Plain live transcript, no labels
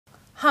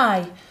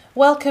Hi,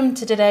 welcome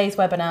to today's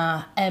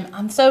webinar.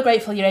 I'm so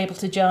grateful you're able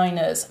to join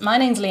us. My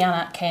name's Leanne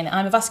Atkin.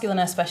 I'm a vascular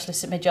nurse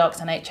specialist at Mid York's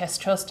NHS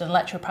Trust and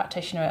lecturer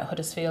practitioner at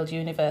Huddersfield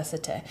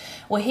University.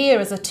 We're here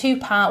as a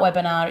two-part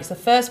webinar. It's the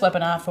first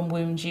webinar from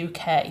Wounds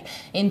UK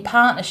in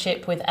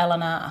partnership with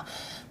L&R.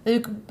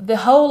 The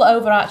whole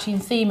overarching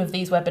theme of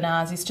these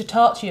webinars is to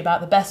talk to you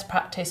about the best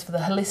practice for the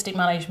holistic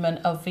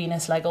management of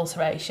venous leg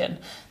ulceration.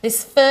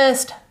 This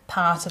first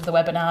part of the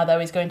webinar, though,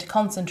 is going to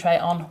concentrate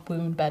on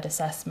wound bed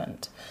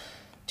assessment.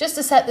 Just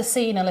to set the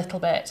scene a little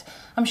bit,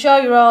 I'm sure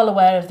you're all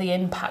aware of the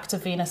impact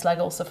of venous leg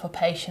ulcer for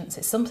patients.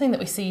 It's something that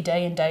we see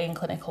day in day in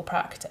clinical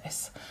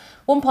practice.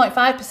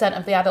 1.5%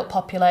 of the adult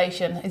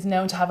population is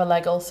known to have a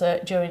leg ulcer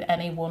during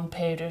any one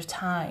period of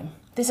time.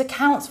 This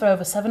accounts for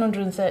over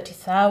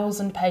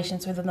 730,000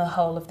 patients within the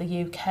whole of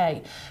the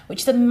UK,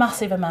 which is a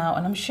massive amount,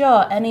 and I'm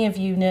sure any of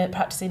you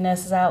practicing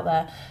nurses out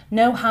there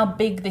know how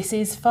big this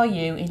is for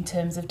you in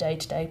terms of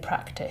day-to-day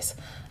practice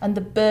and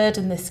the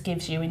burden this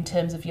gives you in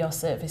terms of your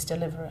service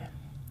delivery.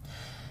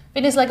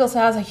 Venous leg ulcer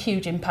has a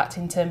huge impact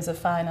in terms of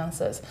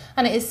finances,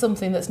 and it is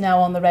something that's now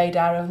on the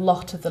radar of a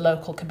lot of the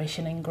local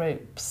commissioning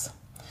groups.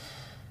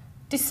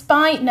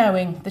 Despite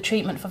knowing the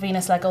treatment for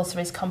venous leg ulcer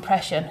is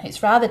compression,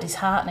 it's rather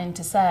disheartening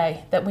to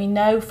say that we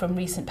know from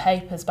recent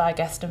papers by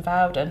Guest and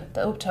Bowden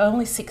that up to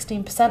only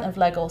 16% of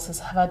leg ulcers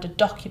have had a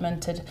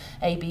documented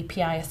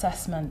ABPI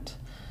assessment.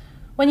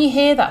 When you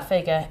hear that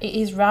figure, it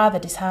is rather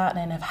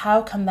disheartening of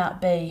how can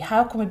that be?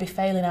 How can we be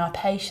failing our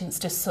patients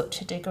to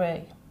such a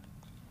degree?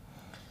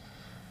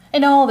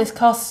 In all, this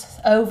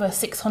costs over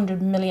 £600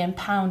 million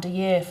a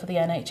year for the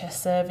NHS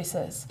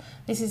services.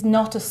 This is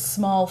not a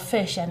small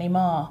fish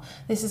anymore.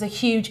 This is a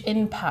huge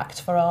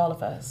impact for all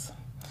of us.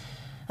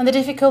 And the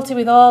difficulty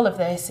with all of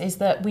this is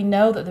that we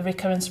know that the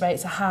recurrence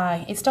rates are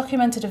high. It's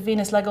documented of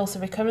venous leg ulcer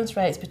recurrence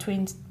rates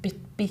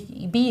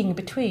being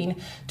between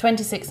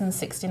 26 and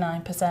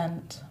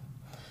 69%.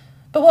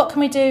 But what can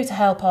we do to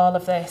help all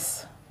of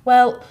this?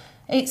 Well,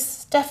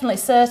 it's definitely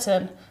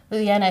certain that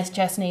the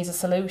NHS needs a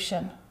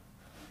solution.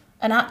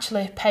 And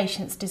actually,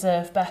 patients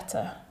deserve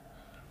better.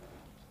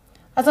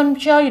 As I'm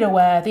sure you're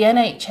aware, the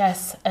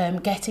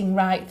NHS getting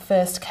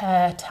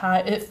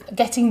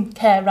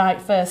care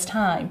right first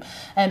time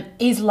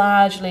is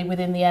largely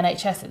within the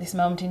NHS at this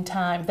moment in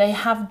time. They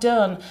have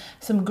done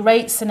some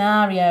great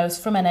scenarios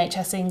from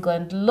NHS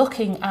England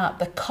looking at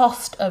the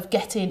cost of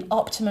getting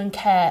optimum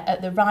care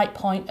at the right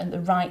point at the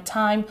right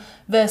time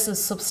versus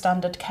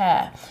substandard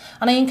care.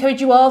 And I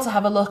encourage you all to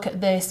have a look at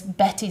this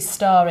Betty's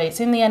story. It's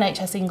in the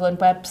NHS England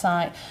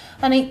website,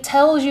 and it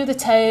tells you the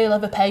tale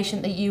of a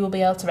patient that you will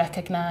be able to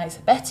recognise.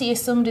 Betty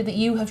is somebody that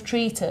you have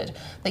treated,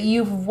 that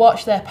you have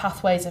watched their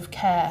pathways of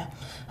care.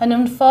 And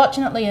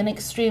unfortunately and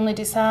extremely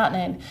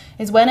disheartening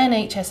is when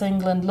NHS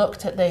England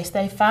looked at this,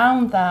 they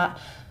found that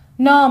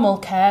normal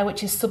care,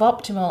 which is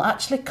suboptimal,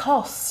 actually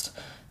cost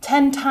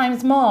 10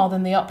 times more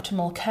than the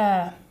optimal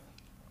care.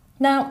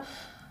 Now,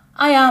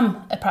 I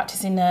am a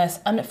practicing nurse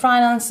and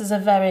finances are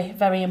very,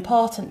 very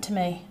important to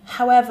me.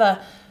 However,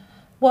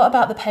 what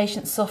about the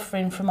patient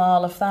suffering from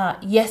all of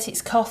that? Yes,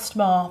 it's cost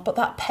more, but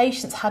that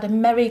patient's had a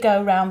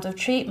merry-go-round of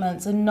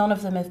treatments and none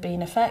of them have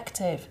been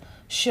effective.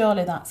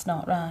 Surely that's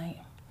not right.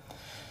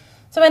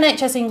 So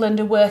NHS England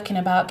are working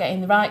about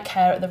getting the right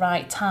care at the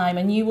right time,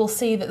 and you will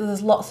see that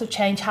there's lots of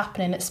change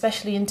happening,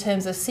 especially in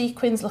terms of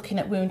sequins, looking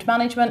at wound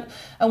management,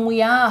 and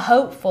we are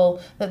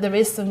hopeful that there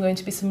is going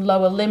to be some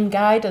lower limb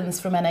guidance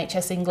from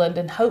NHS England,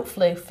 and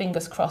hopefully,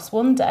 fingers crossed,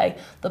 one day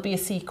there'll be a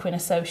sequin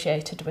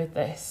associated with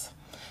this.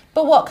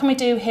 But what can we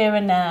do here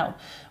and now?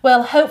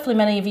 Well, hopefully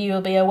many of you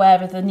will be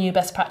aware of the new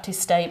best practice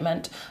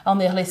statement on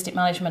the holistic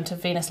management of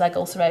venous leg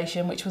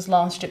ulceration, which was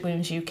launched at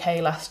Wounds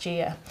UK last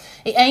year.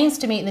 It aims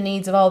to meet the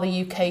needs of all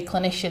the UK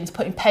clinicians,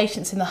 putting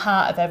patients in the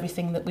heart of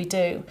everything that we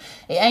do.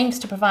 It aims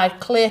to provide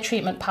clear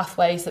treatment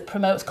pathways that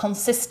promotes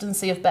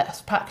consistency of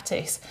best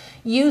practice,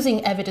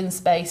 using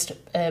evidence-based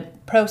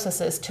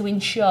processes to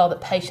ensure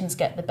that patients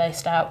get the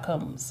best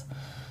outcomes.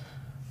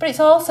 But it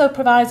also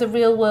provides a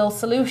real-world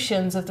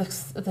solutions of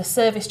the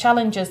service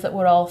challenges that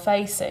we're all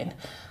facing,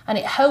 and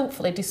it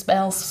hopefully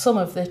dispels some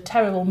of the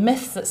terrible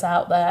myths that's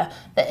out there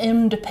that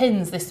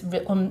underpins this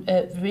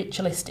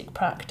ritualistic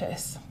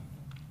practice.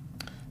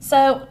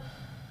 So,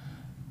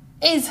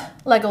 is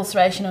leg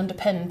ulceration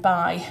underpinned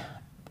by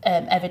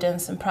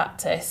evidence and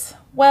practice?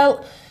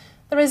 Well,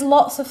 there is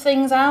lots of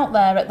things out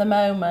there at the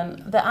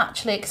moment that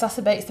actually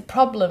exacerbates the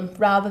problem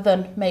rather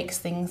than makes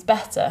things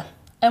better.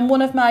 And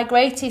one of my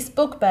greatest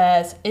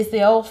bugbears is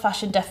the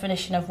old-fashioned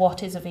definition of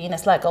what is a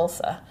venous leg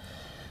ulcer.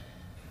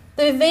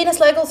 The venous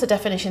leg ulcer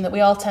definition that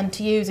we all tend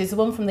to use is the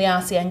one from the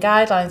RCN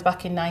guidelines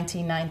back in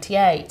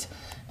 1998.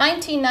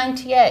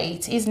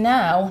 1998 is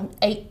now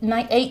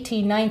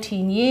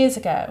 19 years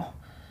ago.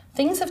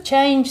 Things have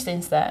changed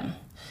since then.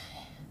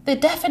 The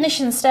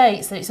definition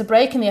states that it's a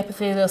break in the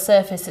epithelial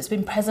surface that's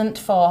been present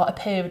for a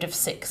period of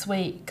 6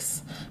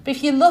 weeks. But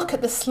if you look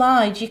at the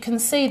slide, you can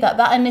see that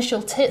that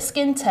initial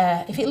skin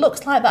tear, if it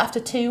looks like that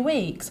after 2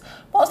 weeks,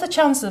 what's the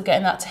chances of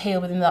getting that to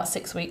heal within that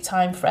 6-week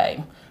time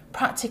frame?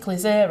 Practically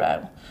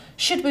zero.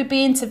 Should we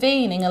be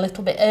intervening a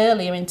little bit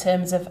earlier in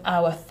terms of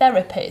our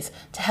therapies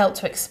to help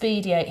to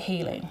expedite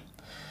healing?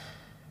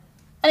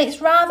 And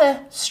it's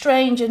rather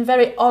strange and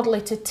very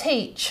oddly to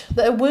teach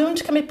that a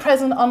wound can be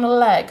present on a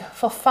leg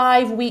for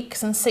 5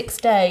 weeks and 6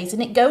 days,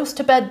 and it goes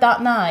to bed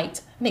that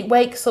night and it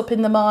wakes up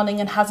in the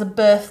morning and has a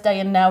birthday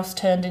and now's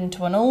turned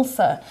into an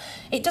ulcer.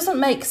 It doesn't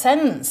make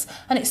sense,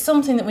 and it's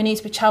something that we need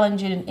to be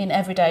challenging in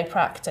everyday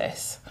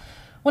practice.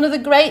 One of the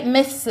great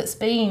myths that's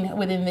been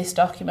within this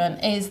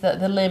document is that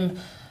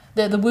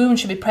the wound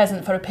should be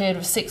present for a period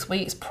of 6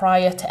 weeks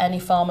prior to any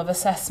form of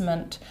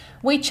assessment.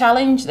 We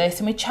challenge this,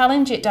 and we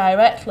challenge it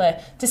directly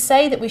to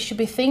say that we should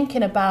be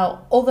thinking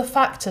about other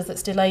factors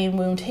that's delaying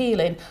wound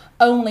healing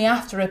only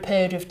after a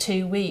period of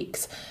 2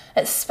 weeks,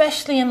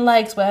 especially in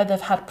legs where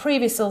they've had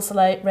previous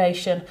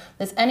ulceration,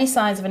 there's any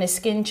signs of any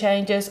skin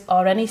changes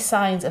or any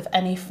signs of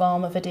any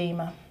form of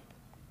edema.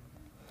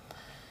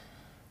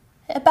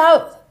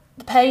 About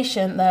the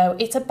patient though,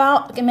 it's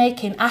about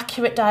making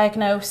accurate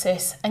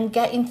diagnosis and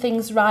getting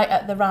things right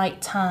at the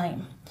right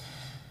time.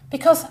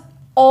 Because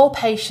all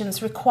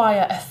patients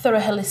require a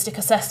thorough holistic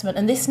assessment,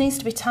 and this needs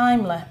to be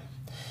timely.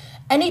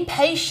 Any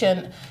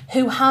patient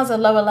who has a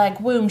lower leg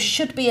wound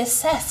should be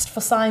assessed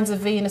for signs of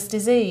venous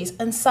disease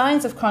and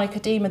signs of chronic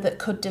edema that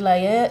could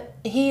delay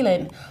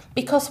healing,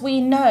 because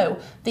we know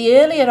the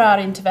earlier our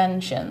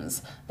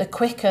interventions, the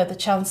quicker the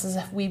chances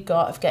we've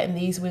got of getting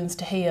these wounds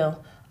to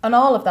heal. And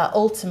all of that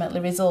ultimately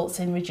results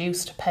in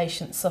reduced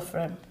patient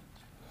suffering.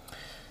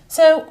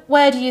 So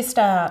where do you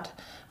start?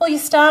 Well, you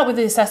start with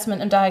the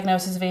assessment and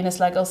diagnosis of venous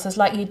leg ulcers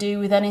like you do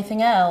with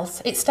anything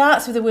else. It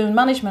starts with the wound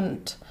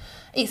management.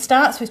 It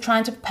starts with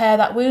trying to prepare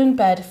that wound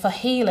bed for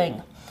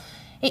healing.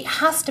 It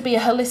has to be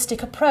a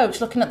holistic approach,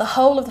 looking at the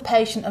whole of the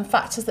patient and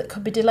factors that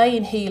could be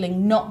delaying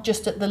healing, not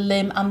just at the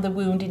limb and the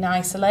wound in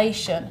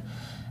isolation.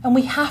 And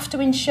we have to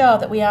ensure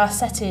that we are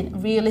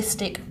setting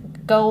realistic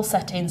goal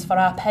settings for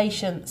our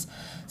patients,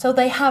 so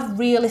they have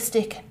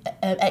realistic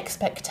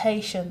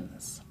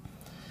expectations.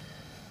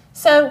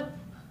 So,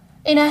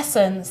 in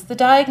essence, the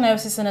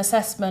diagnosis and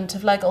assessment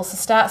of leg ulcer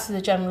starts with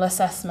a general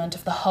assessment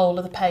of the whole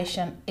of the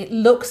patient. It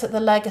looks at the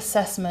leg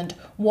assessment,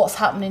 what's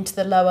happening to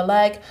the lower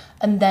leg,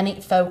 and then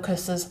it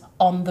focuses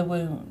on the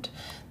wound.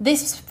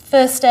 This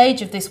first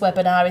stage of this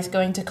webinar is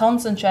going to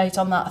concentrate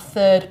on that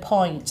third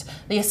point,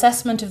 the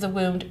assessment of the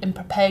wound and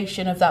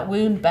preparation of that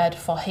wound bed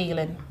for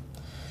healing.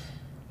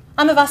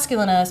 I'm a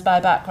vascular nurse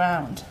by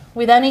background.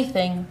 With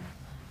anything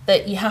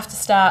that you have to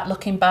start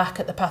looking back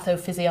at the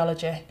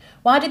pathophysiology.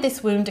 Why did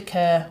this wound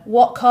occur?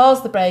 What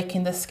caused the break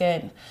in the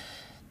skin?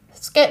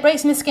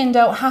 Breaks in the skin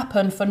don't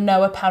happen for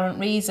no apparent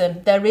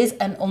reason. There is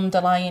an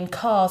underlying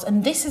cause,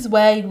 and this is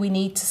where we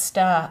need to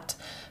start.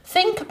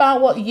 Think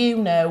about what you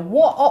know.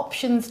 What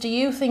options do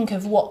you think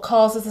of what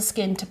causes the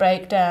skin to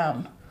break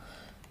down?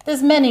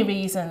 There's many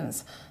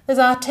reasons. There's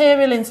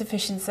arterial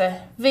insufficiency,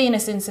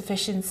 venous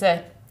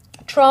insufficiency,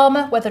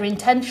 trauma, whether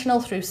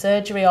intentional through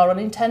surgery or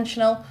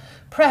unintentional,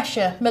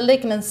 pressure,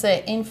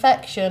 malignancy,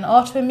 infection,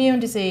 autoimmune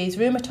disease,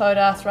 rheumatoid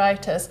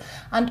arthritis,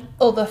 and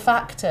other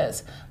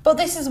factors. But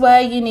this is where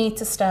you need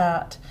to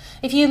start.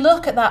 If you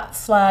look at that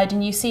slide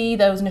and you see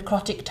those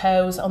necrotic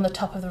toes on the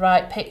top of the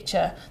right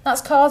picture,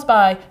 that's caused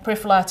by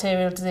peripheral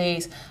arterial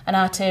disease and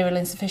arterial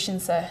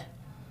insufficiency.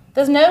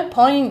 There's no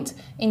point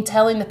in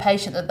telling the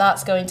patient that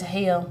that's going to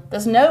heal.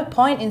 There's no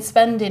point in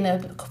spending a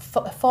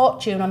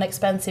fortune on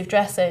expensive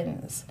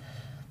dressings.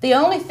 The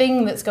only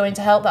thing that's going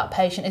to help that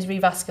patient is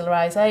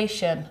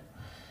revascularisation.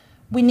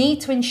 We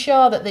need to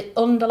ensure that the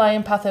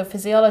underlying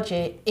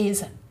pathophysiology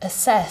is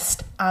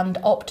assessed and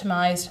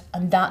optimised,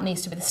 and that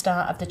needs to be the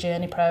start of the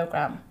journey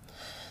programme.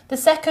 The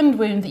second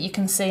wound that you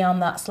can see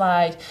on that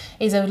slide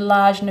is a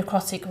large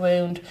necrotic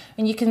wound,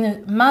 and you can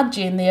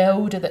imagine the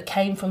odour that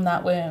came from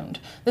that wound.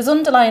 There's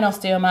underlying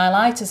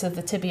osteomyelitis of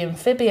the tibia and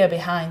fibia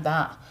behind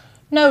that.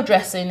 No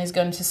dressing is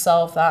going to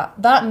solve that.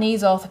 That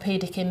needs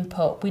orthopaedic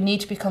input. We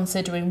need to be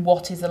considering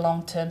what is the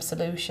long-term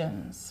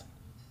solutions.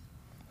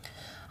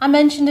 I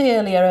mentioned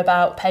earlier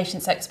about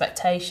patients'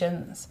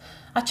 expectations.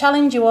 I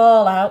challenge you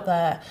all out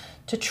there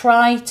to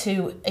try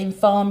to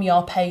inform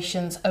your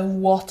patients of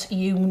what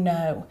you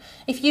know.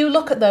 If you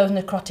look at those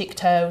necrotic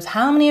toes,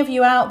 how many of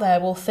you out there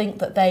will think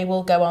that they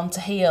will go on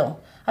to heal?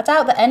 I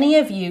doubt that any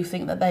of you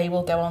think that they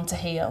will go on to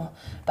heal.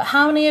 But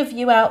how many of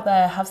you out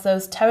there have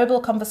those terrible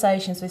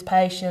conversations with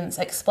patients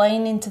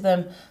explaining to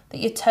them that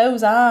your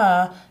toes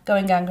are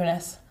going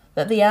gangrenous,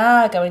 that they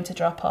are going to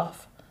drop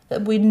off,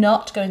 that we're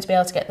not going to be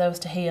able to get those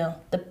to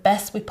heal? The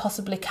best we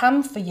possibly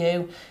can for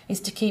you is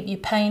to keep you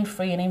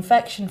pain-free and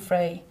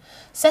infection-free.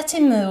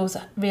 Setting those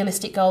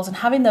realistic goals and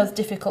having those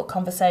difficult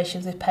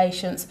conversations with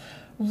patients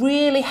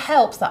really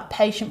helps that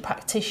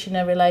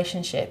patient-practitioner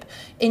relationship,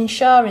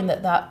 ensuring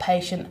that that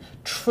patient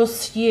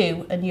trusts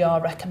you and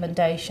your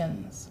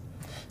recommendations.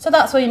 So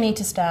that's where you need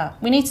to start.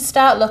 We need to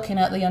start looking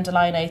at the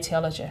underlying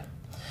etiology.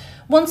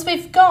 Once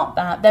we've got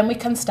that, then we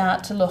can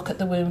start to look at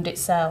the wound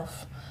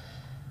itself.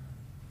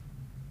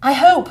 I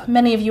hope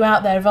many of you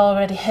out there have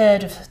already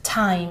heard of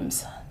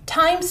TIMES.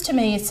 TIMES to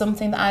me is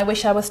something that I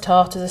wish I was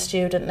taught as a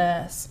student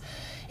nurse.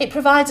 It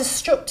provides a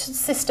structured,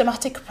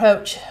 systematic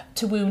approach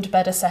to wound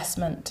bed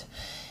assessment.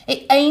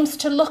 It aims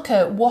to look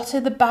at what are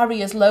the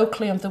barriers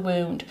locally of the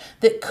wound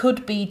that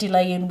could be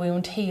delaying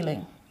wound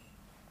healing.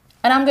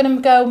 And I'm going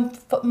to go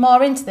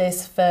more into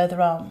this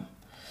further on.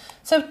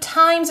 So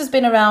TIMES has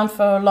been around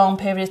for a long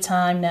period of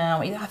time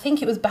now. I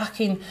think it was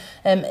back in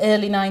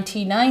early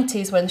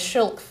 1990s when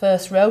Schulk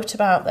first wrote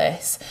about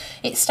this.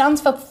 It stands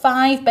for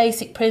 5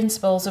 basic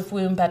principles of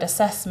wound bed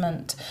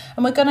assessment.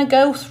 And we're going to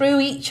go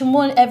through each and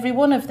every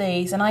one of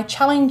these, and I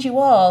challenge you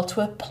all to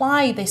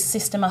apply this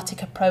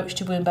systematic approach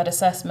to wound bed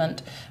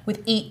assessment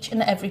with each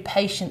and every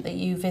patient that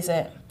you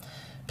visit.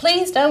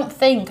 Please don't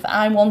think that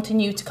I'm wanting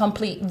you to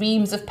complete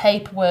reams of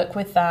paperwork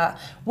with that.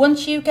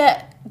 Once you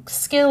get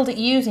skilled at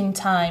using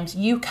TIMES,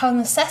 you can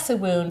assess a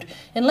wound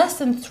in less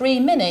than 3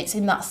 minutes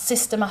in that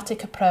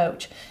systematic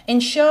approach,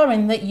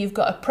 ensuring that you've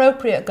got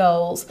appropriate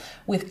goals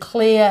with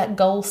clear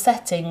goal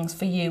settings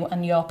for you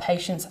and your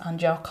patients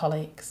and your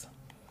colleagues.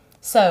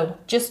 So,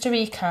 just to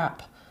recap,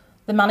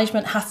 the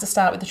management has to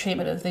start with the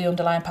treatment of the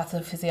underlying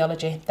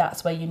pathophysiology.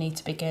 That's where you need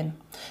to begin.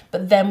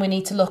 But then we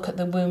need to look at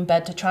the wound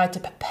bed to try to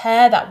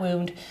prepare that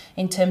wound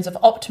in terms of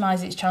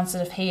optimising its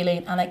chances of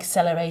healing and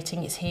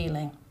accelerating its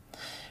healing.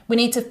 We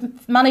need to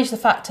manage the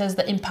factors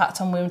that impact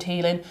on wound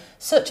healing,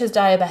 such as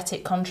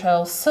diabetic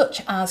control,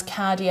 such as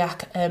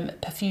cardiac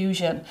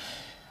perfusion.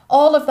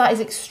 All of that is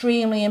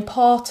extremely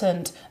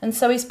important, and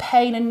so is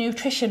pain and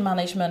nutrition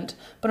management.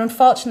 But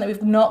unfortunately,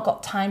 we've not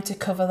got time to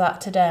cover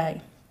that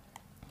today.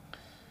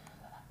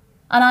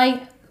 And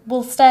I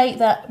will state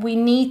that we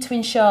need to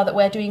ensure that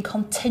we're doing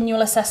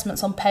continual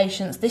assessments on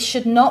patients. This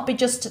should not be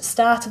just at the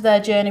start of their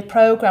journey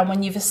programme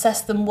when you've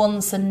assessed them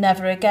once and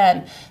never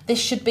again. This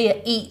should be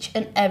at each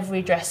and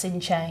every dressing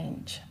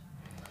change.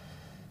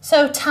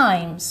 So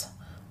TIMES,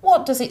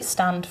 what does it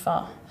stand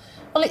for?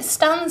 Well, it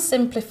stands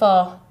simply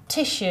for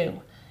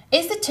tissue.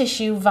 Is the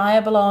tissue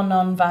viable or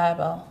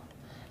non-viable?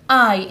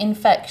 I,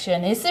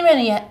 infection. Is there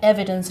any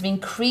evidence of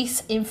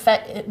increased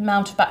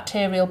amount of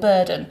bacterial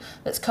burden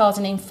that's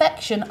causing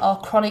infection or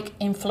chronic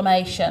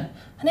inflammation?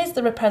 And is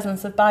there a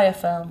presence of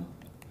biofilm?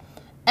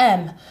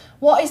 M,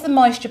 what is the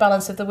moisture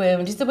balance of the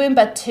wound? Is the wound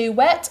bed too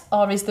wet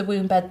or is the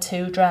wound bed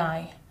too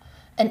dry?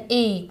 And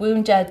E,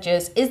 wound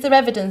edges. Is there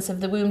evidence of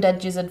the wound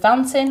edges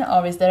advancing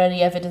or is there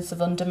any evidence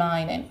of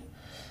undermining?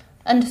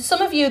 And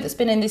some of you that's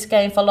been in this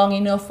game for long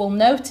enough will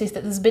notice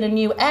that there's been a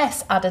new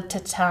S added to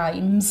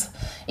TIMES.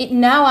 It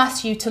now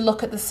asks you to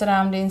look at the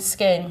surrounding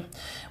skin,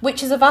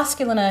 which as a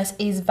vascular nurse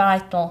is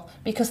vital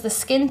because the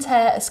skin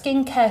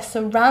care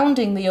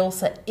surrounding the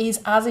ulcer is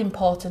as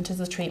important as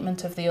the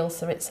treatment of the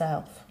ulcer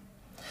itself.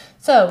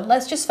 So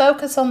let's just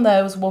focus on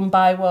those one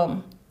by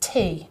one.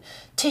 T,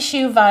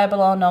 tissue viable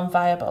or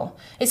non-viable?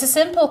 It's a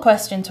simple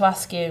question to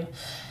ask you.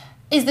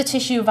 Is the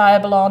tissue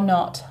viable or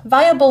not?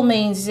 Viable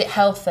means is it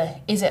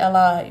healthy? Is it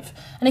alive?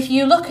 And if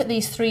you look at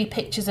these 3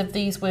 pictures of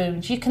these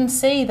wounds, you can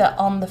see that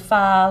on the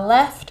far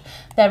left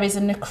there is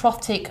a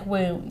necrotic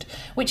wound,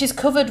 which is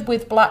covered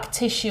with black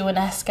tissue and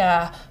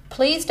eschar.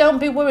 Please don't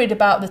be worried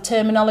about the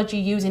terminology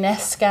using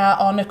eschar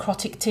or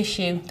necrotic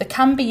tissue. They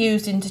can be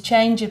used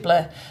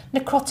interchangeably.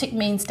 Necrotic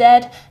means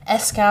dead,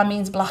 eschar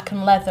means black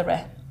and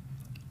leathery.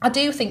 I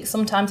do think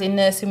sometimes in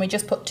nursing we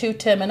just put 2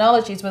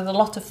 terminologies with a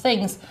lot of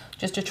things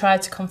just to try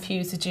to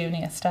confuse the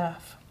junior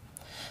staff.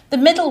 The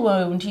middle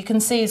wound you can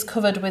see is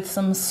covered with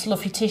some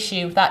sloughy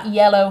tissue, that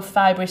yellow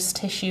fibrous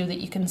tissue that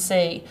you can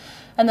see.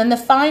 And then the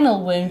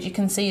final wound you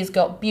can see has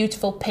got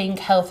beautiful pink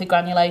healthy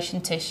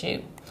granulation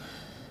tissue.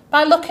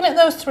 By looking at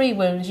those 3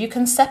 wounds you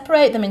can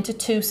separate them into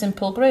 2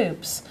 simple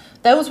groups.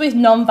 Those with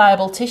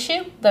non-viable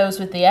tissue, those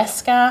with the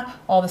eschar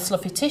or the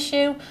sloughy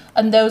tissue,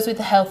 and those with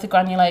the healthy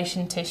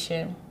granulation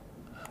tissue.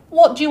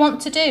 What do you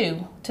want to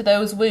do to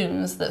those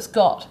wounds that's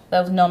got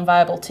those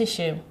non-viable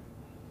tissue?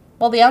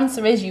 Well, the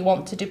answer is you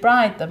want to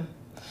debride them.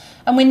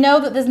 And we know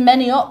that there's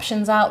many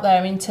options out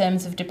there in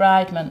terms of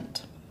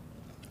debridement.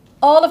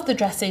 All of the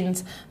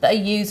dressings that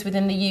are used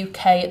within the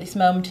UK at this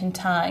moment in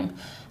time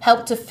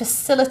help to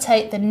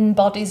facilitate the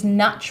body's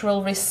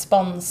natural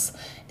response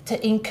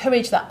to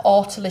encourage that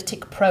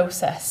autolytic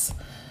process.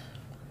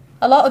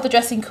 A lot of the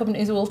dressing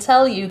companies will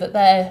tell you that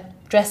their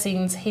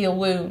dressings heal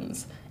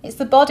wounds. It's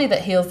the body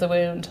that heals the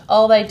wound.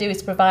 All they do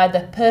is provide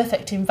the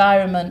perfect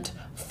environment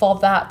for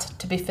that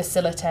to be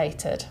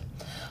facilitated.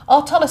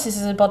 Autolysis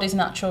is the body's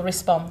natural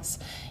response.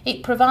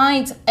 It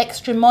provides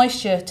extra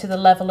moisture to the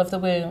level of the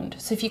wound.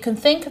 So if you can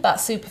think of that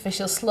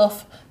superficial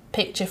slough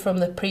picture from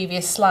the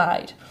previous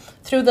slide,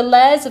 through the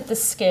layers of the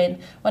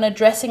skin, when a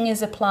dressing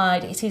is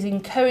applied, it is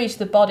encouraged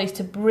the body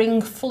to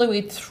bring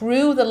fluid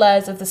through the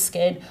layers of the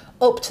skin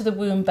up to the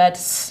wound bed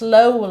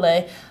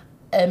slowly,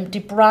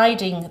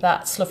 debriding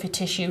that sloughy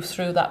tissue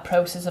through that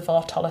process of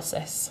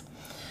autolysis.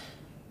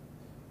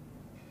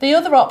 The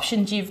other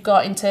options you've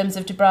got in terms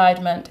of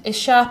debridement is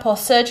sharp or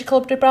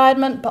surgical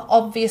debridement, but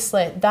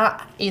obviously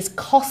that is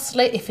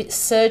costly if it's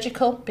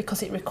surgical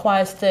because it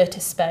requires 30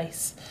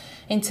 space.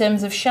 In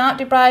terms of sharp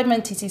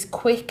debridement, it is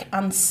quick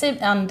and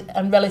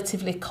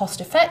relatively cost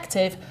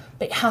effective,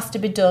 but it has to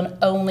be done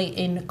only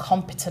in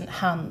competent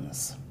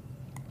hands.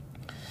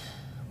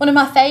 One of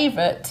my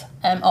favourite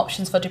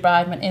options for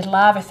debridement is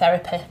larvae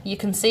therapy. You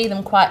can see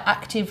them quite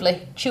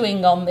actively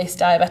chewing on this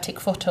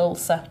diabetic foot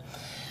ulcer.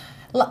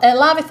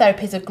 Larvae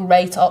therapy is a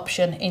great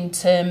option in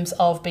terms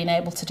of being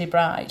able to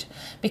debride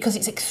because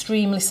it's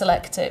extremely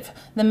selective.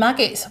 The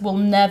maggots will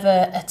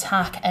never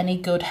attack any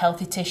good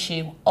healthy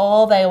tissue.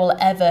 All they will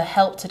ever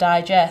help to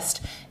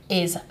digest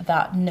is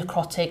that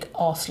necrotic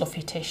or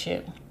sloughy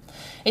tissue.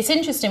 It's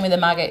interesting with the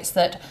maggots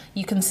that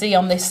you can see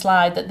on this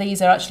slide that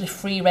these are actually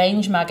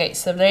free-range maggots,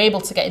 so they're able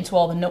to get into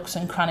all the nooks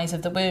and crannies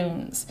of the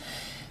wounds.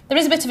 There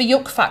is a bit of a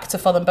yuck factor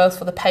for them, both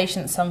for the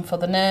patients and for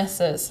the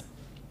nurses.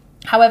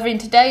 However, in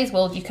today's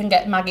world, you can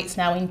get maggots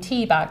now in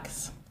tea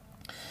bags.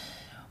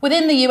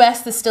 Within the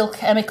US, there's still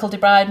chemical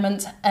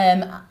debridement.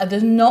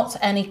 There's not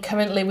any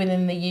currently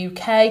within the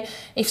UK.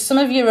 If some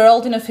of you are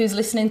old enough who's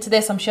listening to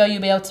this, I'm sure you'll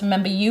be able to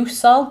remember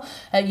Usol,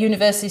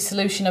 University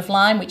Solution of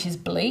Lime, which is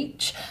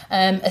bleach,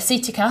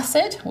 acetic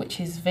acid, which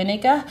is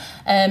vinegar,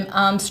 and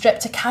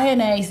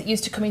streptokinase that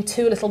used to come in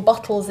 2 little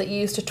bottles that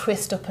you used to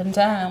twist up and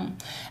down.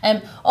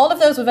 All of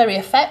those were very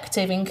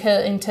effective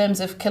in terms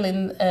of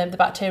killing the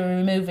bacteria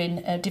and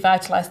removing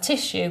devitalised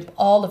tissue.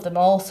 All of them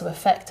also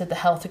affected the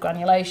healthy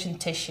granulation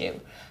tissue.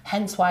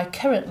 Hence why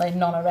currently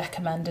none are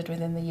recommended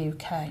within the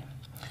UK.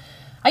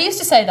 I used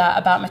to say that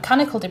about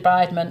mechanical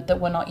debridement, that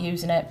we're not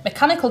using it.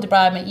 Mechanical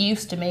debridement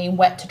used to mean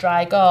wet to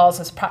dry gauze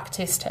as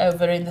practised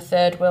over in the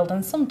third world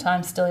and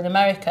sometimes still in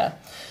America.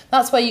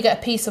 That's where you get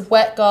a piece of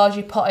wet gauze,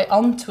 you put it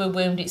onto a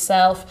wound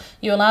itself,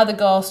 you allow the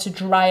gauze to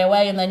dry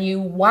away and then you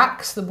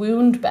wax the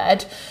wound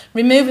bed,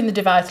 removing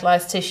the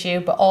devitalised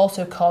tissue but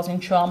also causing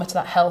trauma to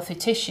that healthy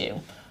tissue.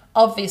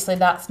 Obviously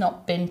that's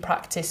not been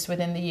practised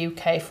within the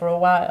UK for a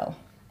while.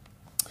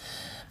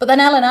 But then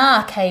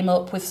L&R came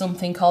up with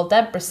something called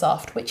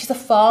DebraSoft, which is a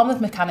form of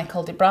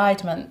mechanical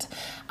debridement.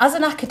 As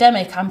an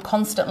academic, I'm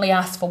constantly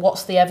asked for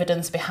what's the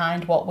evidence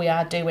behind what we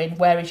are doing,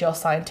 where is your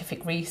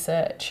scientific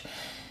research?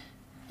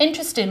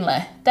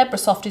 Interestingly,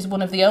 DebraSoft is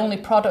one of the only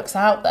products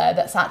out there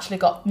that's actually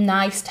got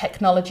nice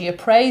technology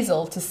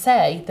appraisal to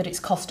say that it's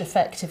cost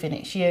effective in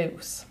its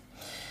use.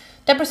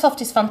 DebraSoft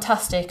is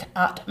fantastic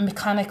at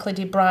mechanically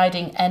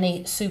debriding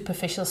any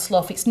superficial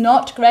slough. It's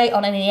not great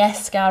on any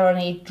eschar or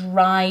any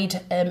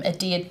dried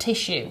adhered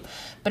tissue,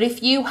 but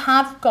if you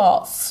have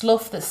got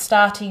slough that's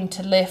starting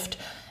to lift,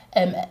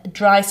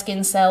 dry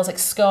skin cells,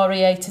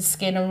 excoriated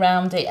skin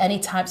around it, any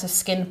types of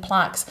skin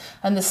plaques,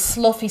 and the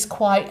slough is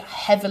quite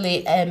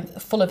heavily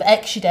full of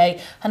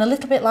exudate and a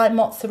little bit like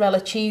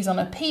mozzarella cheese on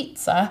a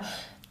pizza,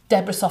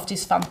 DebraSoft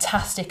is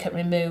fantastic at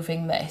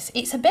removing this.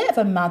 It's a bit of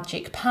a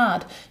magic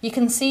pad. You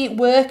can see it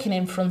working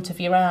in front of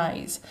your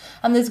eyes.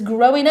 And there's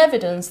growing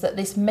evidence that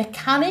this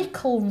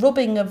mechanical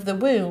rubbing of the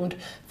wound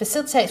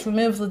facilitates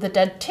removal of the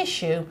dead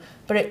tissue,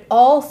 but it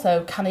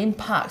also can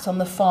impact on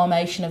the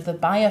formation of the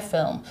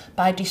biofilm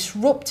by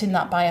disrupting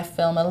that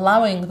biofilm,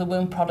 allowing the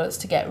wound products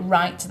to get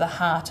right to the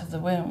heart of the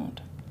wound.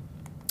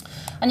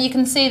 And you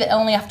can see that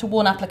only after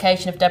one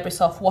application of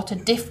DebraSoft, what a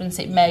difference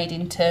it made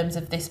in terms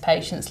of this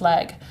patient's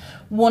leg.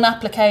 One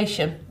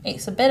application,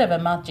 it's a bit of a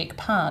magic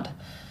pad.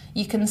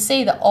 You can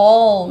see that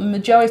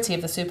majority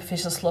of the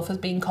superficial slough has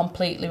been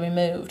completely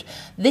removed.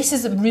 This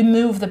has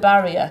removed the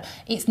barrier.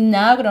 It's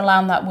now going to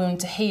allow that wound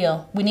to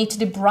heal. We need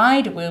to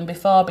debride a wound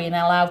before being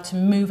allowed to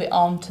move it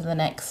on to the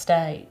next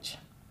stage.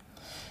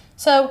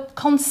 So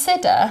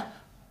consider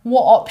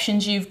what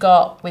options you've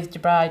got with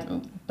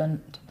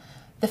debridement.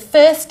 The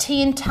first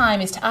T in time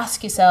is to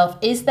ask yourself,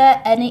 is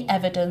there any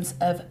evidence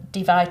of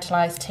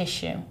devitalised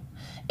tissue?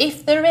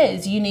 If there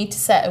is, you need to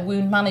set a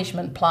wound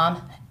management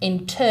plan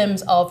in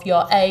terms of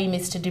your aim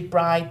is to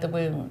debride the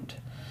wound.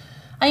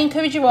 I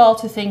encourage you all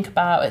to think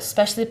about,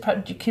 especially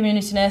the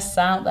community nurses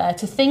out there,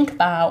 to think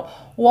about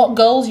what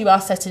goals you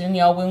are setting in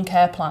your wound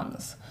care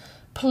plans.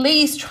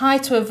 Please try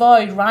to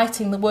avoid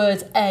writing the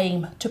words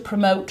aim to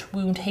promote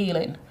wound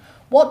healing.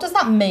 What does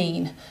that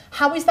mean?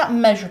 How is that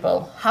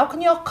measurable? How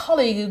can your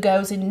colleague who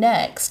goes in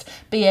next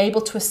be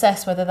able to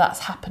assess whether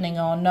that's happening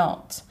or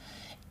not?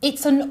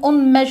 It's an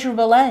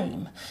unmeasurable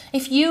aim.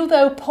 If you,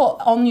 though, put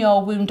on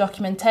your wound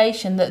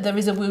documentation that there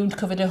is a wound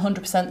covered in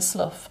 100%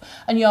 slough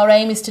and your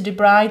aim is to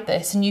debride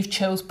this and you've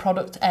chose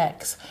product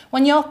X,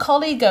 when your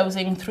colleague goes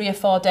in 3 or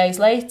 4 days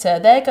later,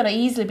 they're going to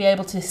easily be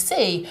able to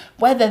see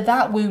whether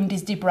that wound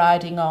is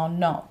debriding or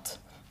not.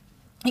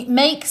 It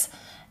makes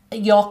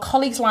your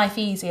colleague's life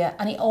easier,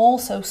 and it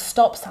also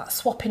stops that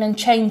swapping and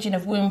changing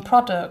of wound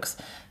products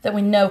that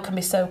we know can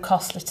be so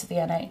costly to the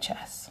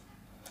NHS.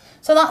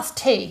 So that's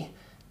T,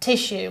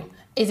 tissue.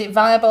 Is it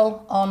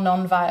viable or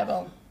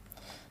non-viable?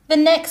 The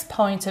next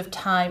point of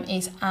time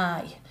is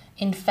I,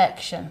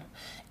 infection.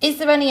 Is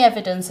there any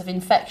evidence of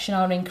infection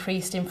or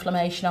increased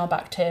inflammation or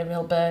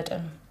bacterial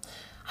burden?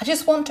 I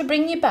just want to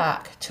bring you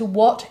back to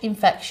what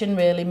infection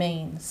really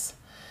means.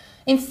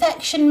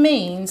 Infection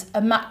means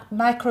a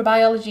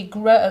microbial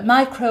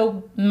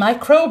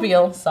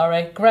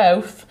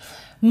growth,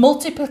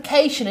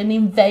 multiplication and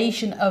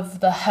invasion of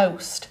the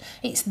host.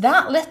 It's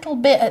that little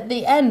bit at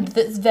the end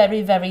that's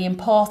very, very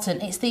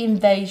important. It's the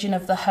invasion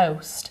of the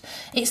host.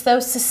 It's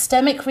those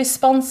systemic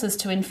responses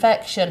to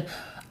infection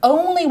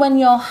only when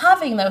you're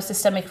having those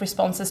systemic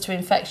responses to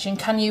infection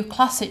can you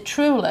class it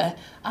truly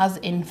as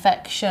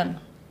infection.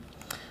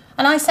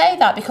 And I say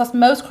that because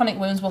most chronic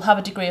wounds will have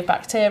a degree of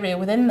bacteria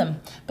within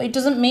them, but it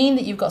doesn't mean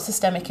that you've got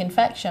systemic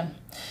infection.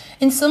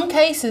 In some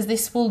cases,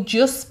 this will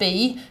just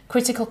be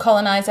critical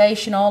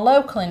colonisation or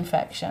local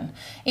infection.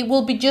 It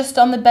will be just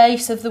on the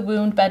base of the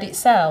wound bed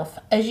itself.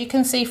 As you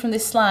can see from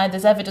this slide,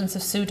 there's evidence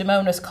of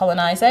Pseudomonas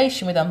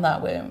colonisation within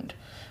that wound.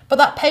 But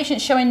that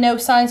patient's showing no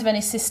signs of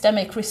any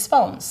systemic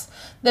response.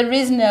 There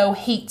is no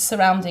heat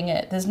surrounding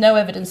it. There's no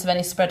evidence of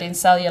any spreading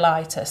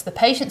cellulitis. The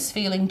patient's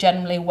feeling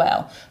generally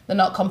well. They're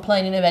not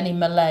complaining of any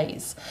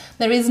malaise.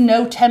 There is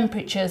no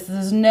temperatures.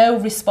 There's no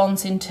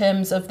response in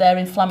terms of their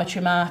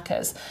inflammatory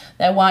markers.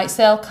 Their white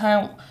cell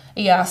count,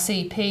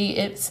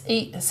 ERCP,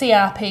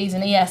 CRPs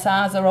and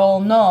ESRs are all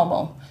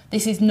normal.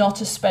 This is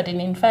not a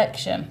spreading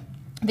infection.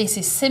 This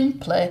is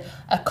simply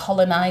a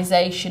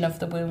colonisation of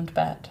the wound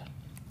bed.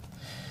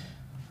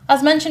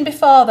 As mentioned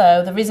before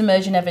though, there is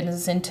emerging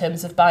evidence in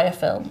terms of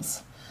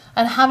biofilms.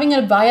 And having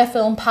a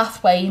biofilm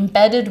pathway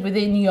embedded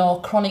within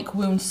your chronic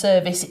wound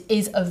service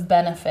is of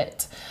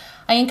benefit.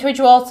 I encourage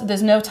you all,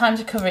 there's no time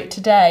to cover it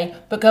today,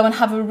 but go and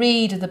have a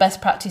read of the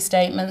best practice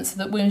statements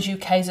that Wounds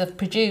UK have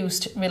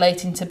produced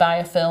relating to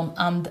biofilm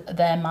and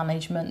their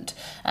management,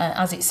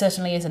 as it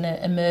certainly is an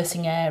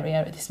immersing area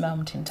at this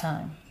moment in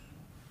time.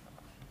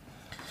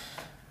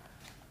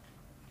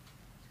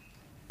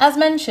 As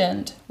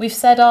mentioned, we've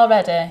said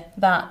already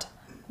that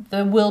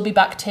there will be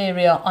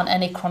bacteria on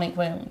any chronic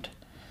wound.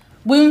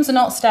 Wounds are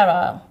not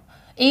sterile.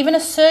 Even a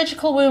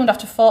surgical wound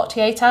after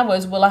 48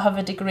 hours will have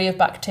a degree of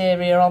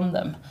bacteria on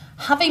them.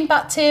 Having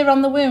bacteria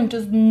on the wound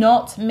does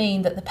not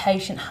mean that the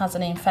patient has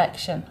an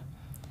infection.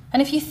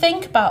 And if you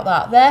think about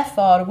that,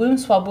 therefore, a wound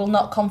swab will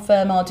not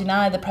confirm or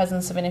deny the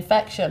presence of an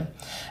infection.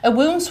 A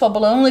wound swab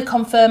will only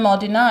confirm or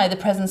deny the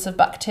presence of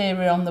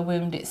bacteria on the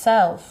wound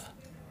itself.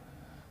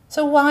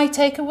 So why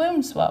take a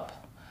wound swab?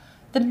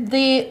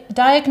 The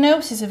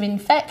diagnosis of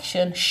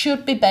infection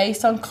should be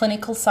based on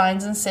clinical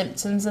signs and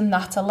symptoms and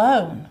that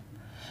alone.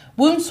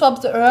 Wound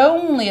swabs are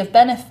only of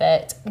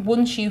benefit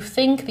once you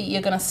think that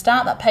you're going to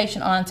start that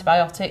patient on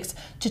antibiotics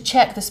to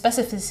check the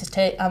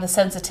specificity and the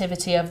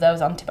sensitivity of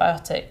those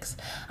antibiotics.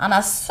 And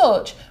as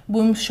such,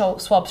 wound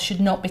swabs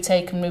should not be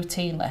taken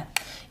routinely.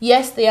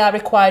 Yes, they are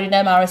required in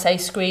MRSA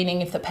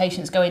screening if the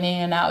patient's going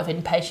in and out of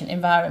inpatient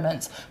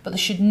environments, but they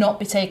should not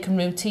be taken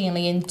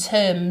routinely in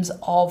terms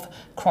of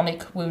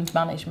chronic wound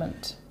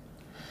management.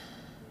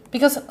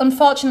 Because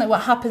unfortunately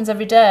what happens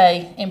every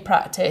day in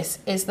practice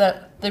is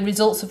that the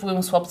results of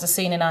wound swabs are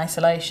seen in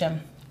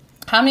isolation.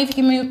 How many of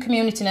you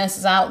community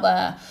nurses out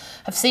there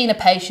have seen a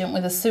patient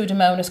with a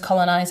Pseudomonas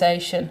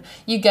colonisation?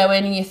 You go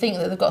in and you think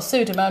that they've got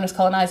Pseudomonas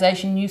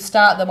colonisation, you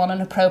start them on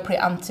an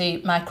appropriate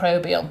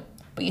antimicrobial,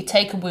 but you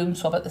take a wound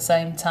swab at the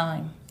same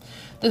time.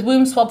 The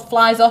wound swab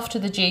flies off to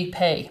the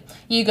GP.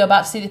 You go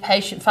back to see the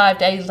patient 5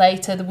 days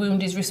later, the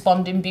wound is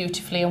responding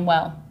beautifully and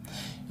well.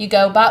 You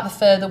go back the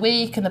further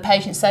week and the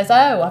patient says,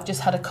 oh, I've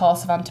just had a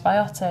course of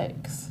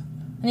antibiotics.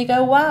 And you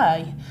go,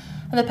 why?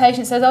 And the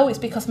patient says, oh, it's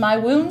because my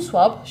wound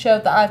swab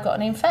showed that I've got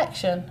an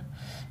infection.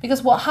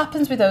 Because what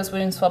happens with those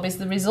wound swabs is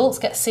the results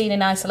get seen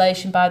in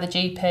isolation by the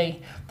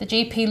GP. The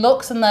GP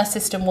looks in their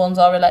System 1s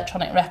or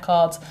electronic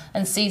records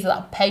and sees that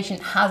that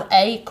patient has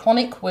a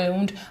chronic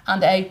wound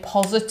and a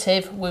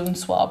positive wound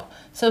swab.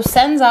 So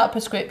sends out a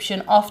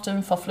prescription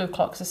often for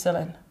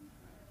flucloxacillin.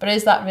 But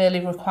is that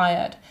really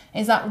required?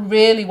 Is that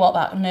really what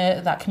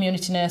that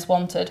community nurse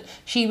wanted?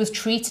 She was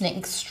treating it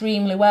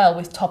extremely well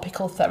with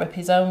topical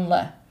therapies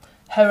only.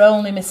 Her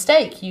only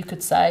mistake, you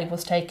could say,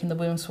 was taking the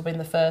wound swab in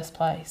the first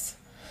place.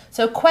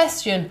 So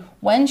question,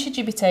 when should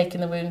you be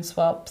taking the wound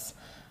swabs?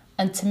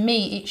 And to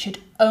me, it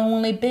should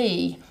only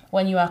be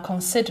when you are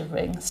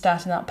considering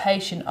starting that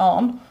patient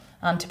on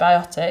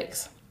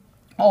antibiotics,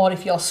 or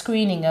if you're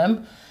screening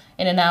them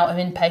in and out of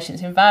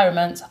inpatient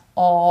environments,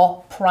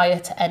 or prior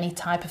to any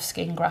type of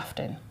skin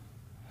grafting.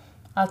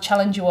 I'll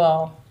challenge you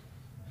all.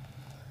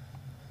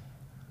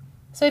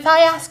 So if I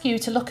ask you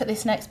to look at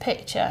this next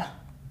picture,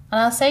 and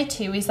I'll say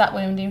to you, is that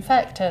wound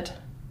infected?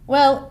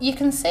 Well, you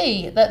can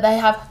see that they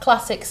have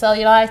classic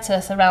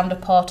cellulitis around a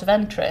port of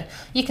entry.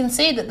 You can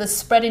see that there's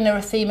spreading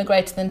erythema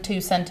greater than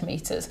 2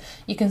 centimetres.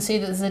 You can see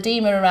that there's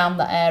edema around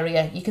that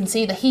area. You can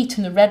see the heat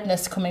and the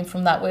redness coming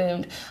from that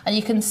wound. And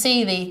you can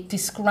see the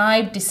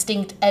described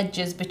distinct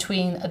edges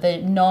between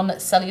the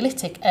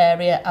non-cellulitic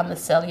area and the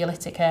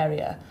cellulitic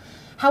area.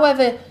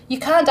 However, you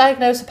can't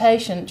diagnose a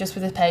patient just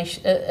with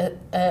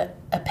a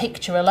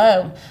picture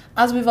alone.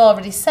 As we've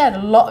already said,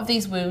 a lot of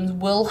these wounds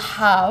will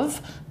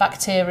have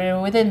bacteria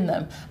within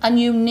them, and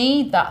you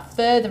need that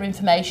further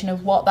information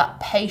of what that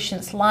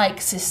patient's like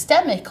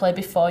systemically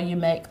before you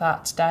make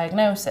that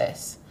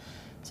diagnosis.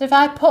 So if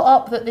I put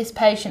up that this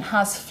patient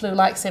has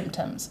flu-like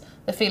symptoms,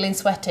 they're feeling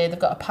sweaty, they've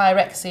got a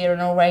pyrexia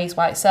and a raised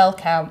white cell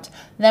count,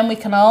 then we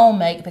can all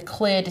make the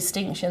clear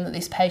distinction that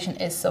this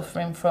patient is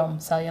suffering from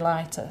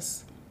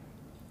cellulitis.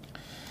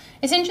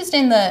 It's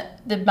interesting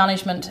that the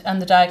management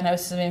and the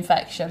diagnosis of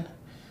infection.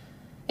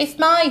 If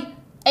my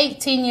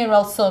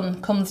 18-year-old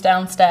son comes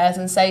downstairs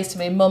and says to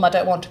me, "Mum, I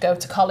don't want to go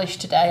to college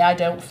today, I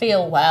don't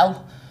feel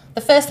well,"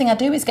 the first thing I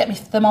do is get my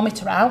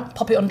thermometer out,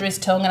 pop it under his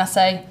tongue, and I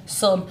say,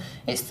 "Son,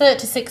 it's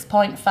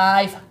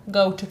 36.5,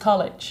 go to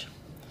college."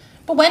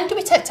 But when do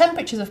we take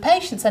temperatures of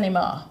patients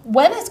anymore?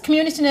 When, as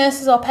community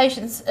nurses or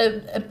patients,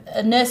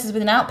 nurses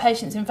within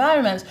outpatients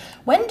environments,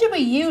 when do we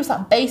use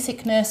that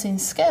basic nursing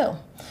skill?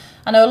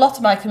 I know a lot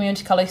of my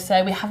community colleagues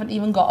say we haven't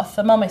even got a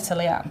thermometer,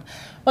 Leanne.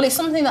 Well, it's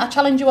something that I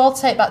challenge you all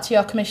to take back to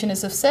your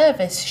commissioners of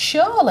service.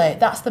 Surely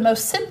that's the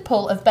most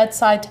simple of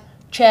bedside,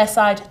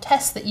 chairside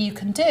tests that you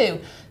can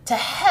do to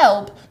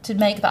help to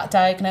make that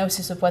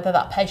diagnosis of whether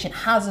that patient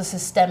has a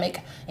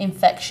systemic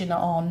infection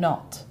or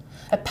not.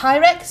 A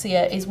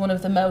pyrexia is one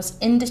of the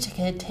most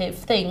indicative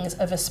things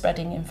of a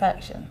spreading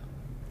infection.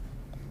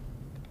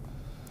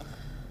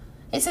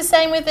 It's the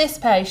same with this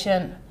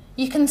patient.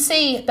 You can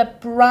see the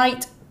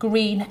bright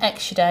green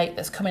exudate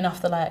that's coming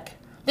off the leg.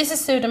 This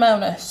is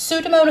Pseudomonas.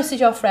 Pseudomonas is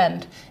your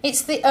friend.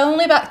 It's the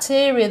only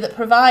bacteria that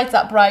provides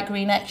that bright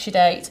green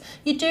exudate.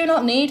 You do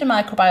not need a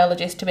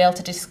microbiologist to be able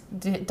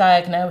to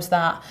diagnose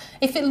that.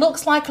 If it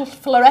looks like a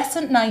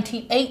fluorescent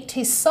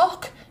 1980s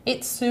sock,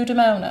 it's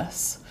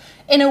Pseudomonas.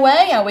 In a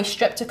way, I wish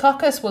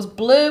Streptococcus was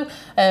blue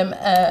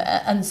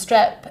and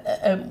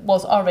Strep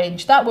was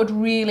orange. That would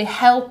really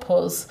help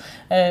us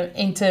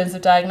in terms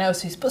of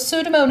diagnosis. But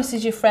Pseudomonas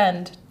is your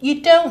friend.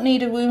 You don't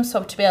need a wound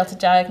swab to be able to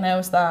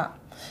diagnose that.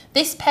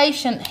 This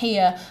patient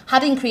here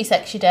had increased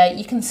exudate.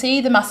 You can see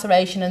the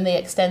maceration and the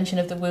extension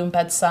of the wound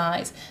bed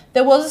size.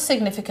 There was a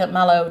significant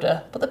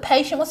malodour, but the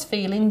patient was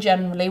feeling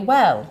generally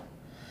well.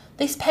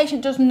 This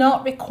patient does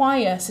not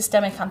require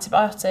systemic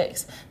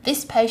antibiotics.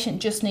 This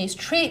patient just needs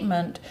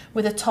treatment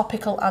with a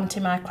topical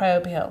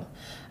antimicrobial.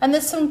 And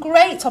there's some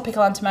great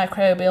topical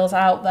antimicrobials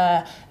out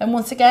there. And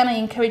once again, I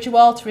encourage you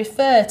all to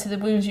refer to the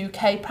Wounds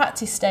UK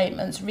practice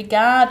statements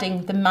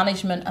regarding the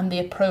management and the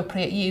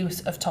appropriate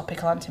use of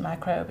topical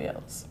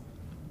antimicrobials.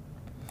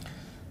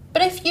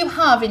 But if you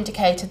have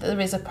indicated that there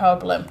is a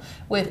problem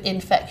with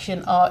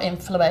infection or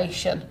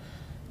inflammation,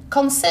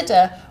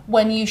 consider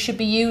when you should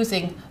be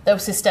using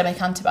those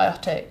systemic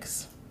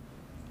antibiotics.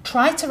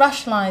 Try to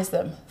rationalise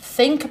them.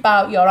 Think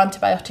about your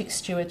antibiotic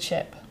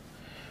stewardship.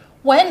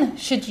 When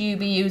should you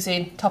be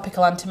using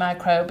topical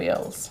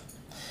antimicrobials?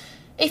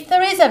 If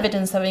there is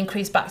evidence of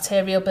increased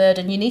bacterial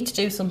burden, you need to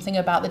do something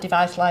about the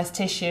devitalised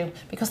tissue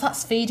because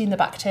that's feeding the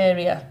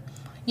bacteria.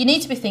 You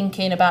need to be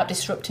thinking about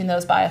disrupting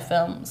those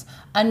biofilms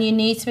and you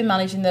need to be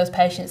managing those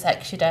patients'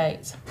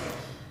 exudate.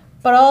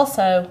 But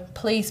also,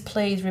 please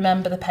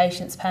remember the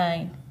patient's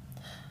pain.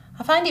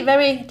 I find it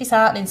very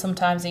disheartening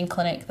sometimes in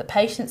clinic that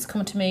patients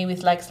come to me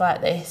with legs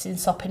like this in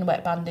sopping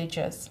wet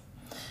bandages.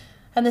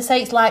 And they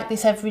say it's like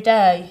this every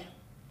day.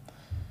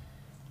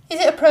 Is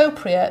it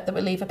appropriate that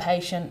we leave a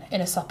patient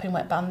in a sopping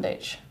wet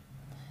bandage?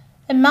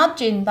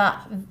 Imagine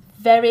that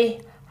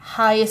very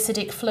high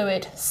acidic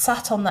fluid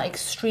sat on that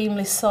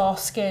extremely sore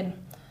skin.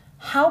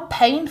 How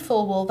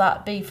painful will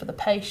that be for the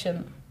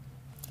patient?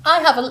 I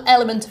have an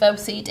element of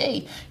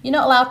OCD. You're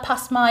not allowed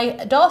past my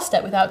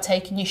doorstep without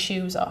taking your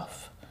shoes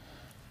off.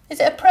 Is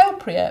it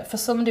appropriate for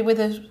somebody with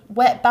a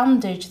wet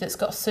bandage that's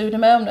got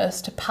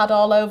Pseudomonas to pad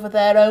all over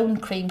their own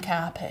cream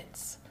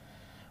carpets?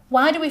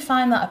 Why do we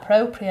find that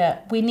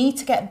appropriate? We need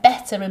to get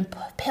better in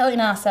putting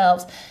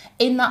ourselves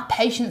in that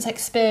patient's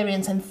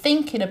experience and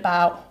thinking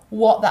about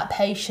what that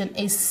patient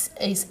is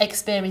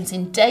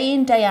experiencing day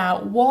in, day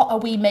out. What are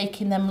we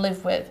making them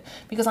live with?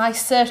 Because I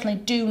certainly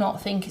do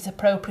not think it's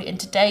appropriate in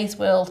today's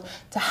world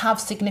to have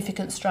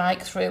significant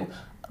strike through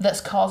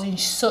that's causing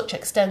such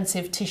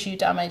extensive tissue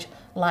damage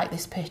like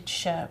this picture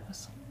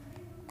shows.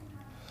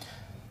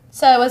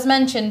 So as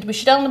mentioned, we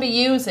should only be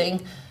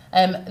using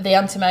the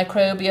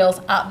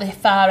antimicrobials at the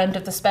far end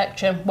of the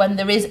spectrum when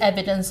there is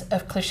evidence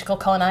of critical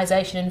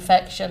colonisation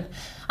infection.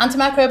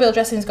 Antimicrobial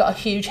dressings got a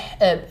huge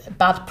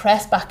bad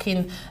press back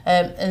in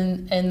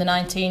the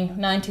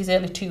 1990s,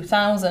 early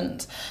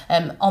 2000s,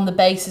 on the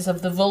basis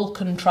of the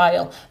Vulcan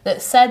trial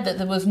that said that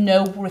there was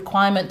no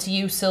requirement to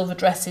use silver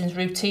dressings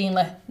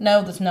routinely.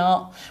 No, there's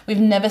not.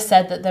 We've never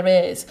said that there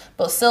is.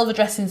 But silver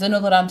dressings and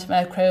other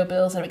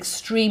antimicrobials are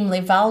extremely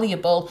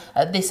valuable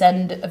at this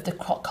end of the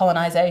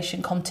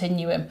colonisation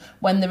continuum.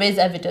 When there is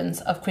evidence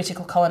of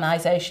critical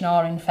colonisation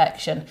or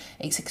infection,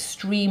 it's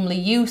extremely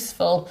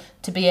useful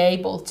to be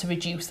able to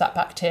reduce that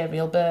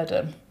bacterial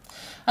burden.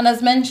 And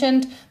as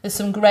mentioned, there's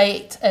some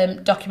great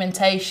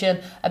documentation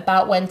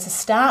about when to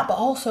start but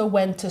also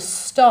when to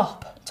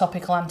stop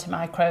topical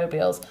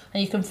antimicrobials,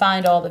 and you can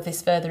find all of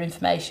this further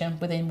information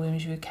within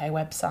Wounds UK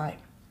website.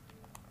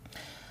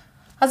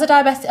 As a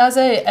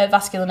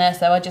vascular nurse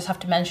though, I just have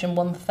to mention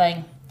one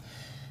thing.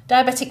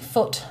 Diabetic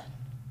foot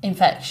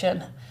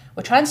infection.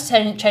 We're trying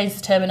to change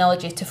the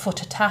terminology to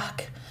foot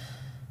attack,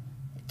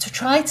 to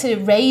try to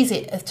raise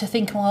it to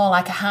think more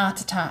like a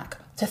heart attack,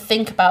 to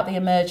think about the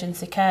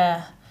emergency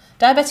care.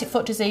 Diabetic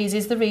foot disease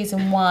is the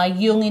reason why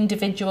young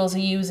individuals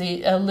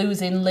are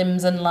losing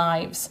limbs and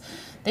lives.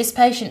 This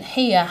patient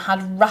here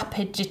had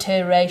rapid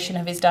deterioration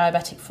of his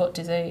diabetic foot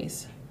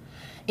disease.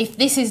 If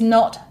this is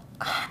not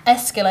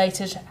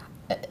escalated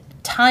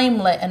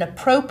timely and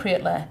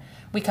appropriately,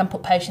 we can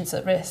put patients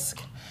at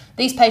risk.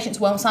 These patients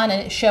won't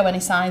show any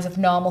signs of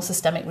normal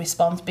systemic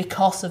response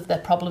because of their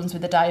problems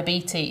with the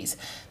diabetes.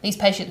 These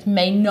patients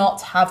may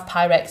not have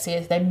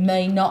pyrexia, they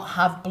may not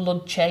have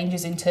blood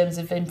changes in terms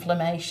of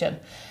inflammation.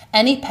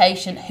 Any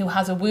patient who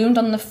has a wound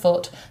on the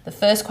foot, the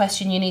first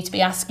question you need to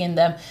be asking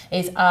them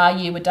is, are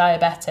you a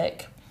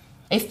diabetic?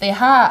 If they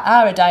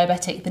are a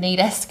diabetic, they need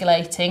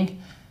escalating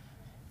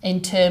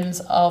in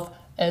terms of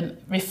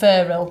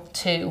referral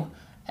to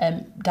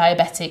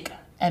diabetic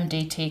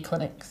MDT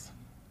clinics.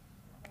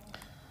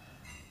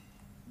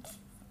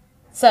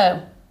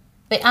 So,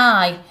 the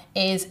I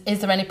is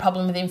there any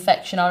problem with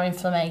infection or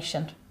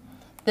inflammation?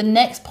 The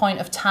next point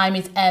of time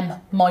is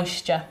M,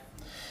 moisture.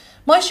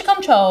 Moisture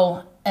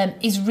control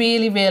is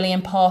really, really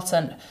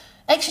important.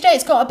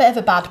 Exudate's got a bit of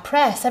a bad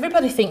press.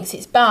 Everybody thinks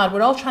it's bad.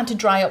 We're all trying to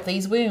dry up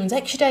these wounds.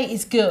 Exudate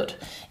is good.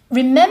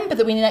 Remember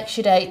that we need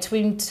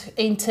Exudate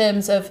in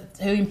terms of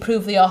to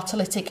improve the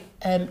autolytic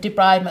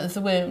debridement of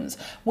the wounds.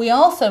 We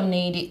also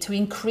need it to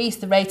increase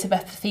the rate of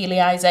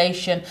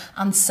epithelialization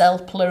and cell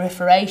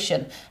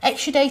proliferation.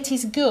 Exudate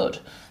is good.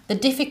 The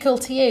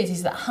difficulty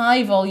is that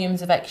high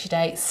volumes of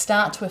exudate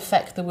start to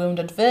affect the wound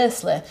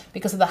adversely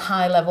because of the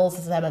high levels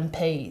of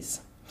MMPs.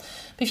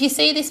 But if you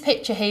see this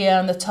picture here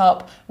on the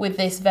top with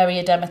this very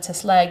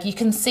edematous leg, you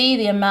can see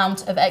the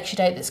amount of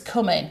exudate that's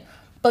coming.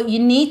 But you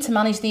need to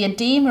manage the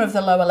edema of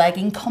the lower leg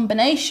in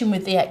combination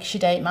with the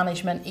exudate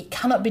management. It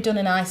cannot be done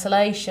in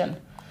isolation.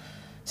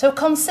 So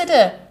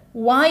consider,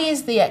 why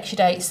is the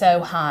exudate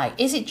so high?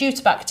 Is it due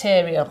to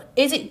bacterial?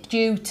 Is it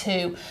due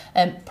to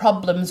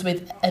problems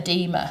with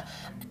edema?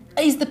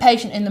 Is the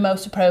patient in the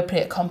most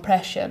appropriate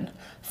compression?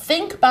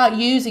 Think about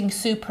using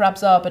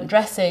superabsorbent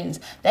dressings.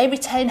 They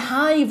retain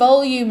high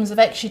volumes of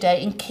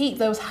exudate and keep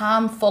those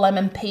harmful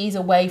MMPs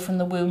away from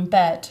the wound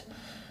bed.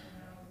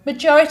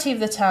 Majority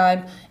of the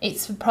time,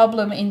 it's a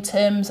problem in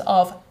terms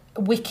of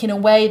wicking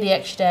away the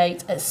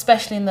exudate,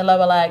 especially in the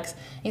lower legs.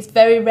 It's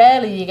very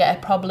rarely you get a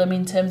problem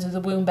in terms of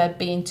the wound bed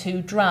being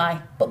too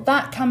dry, but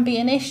that can be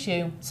an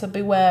issue, so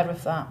beware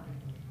of that.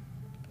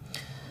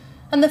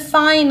 And the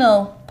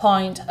final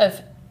point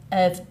of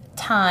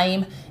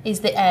time is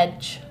the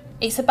edge.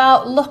 It's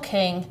about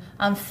looking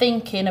and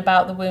thinking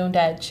about the wound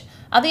edge.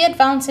 Are they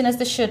advancing as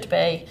they should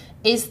be?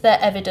 Is there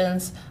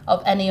evidence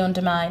of any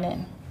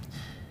undermining?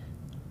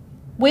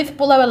 With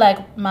lower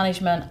leg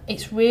management,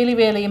 it's really,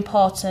 really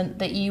important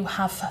that you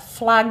have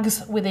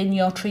flags within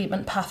your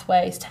treatment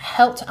pathways to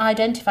help to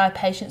identify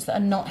patients that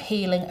are not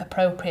healing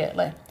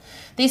appropriately.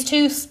 These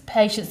two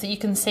patients that you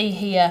can see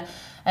here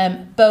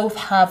both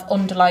have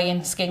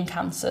underlying skin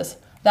cancers.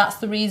 That's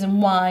the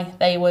reason why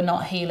they were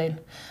not healing.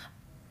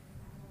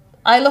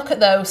 I look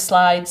at those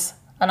slides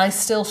and I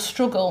still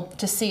struggle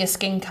to see a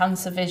skin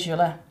cancer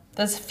visually.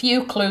 There's a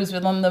few clues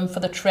within them for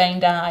the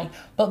trained eye,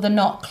 but they're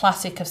not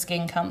classic of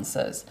skin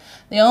cancers.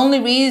 The only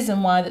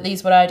reason why that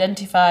these were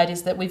identified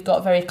is that we've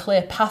got very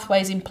clear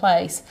pathways in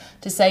place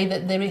to say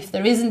that if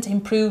there isn't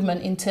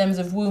improvement in terms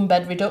of wound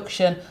bed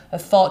reduction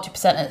of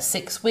 40% at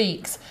 6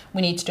 weeks,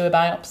 we need to do a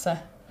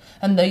biopsy.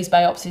 And these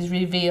biopsies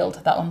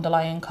revealed that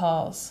underlying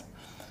cause.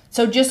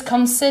 So just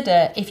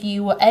consider, if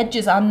your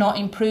edges are not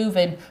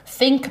improving,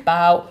 think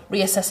about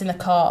reassessing the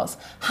cause.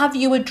 Have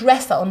you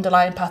addressed that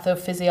underlying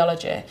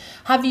pathophysiology?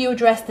 Have you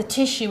addressed the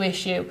tissue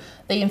issue,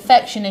 the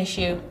infection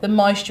issue, the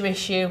moisture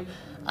issue,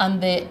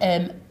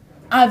 and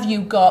have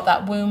you got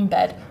that wound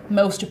bed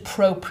most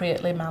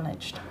appropriately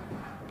managed?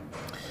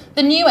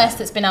 The new S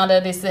that's been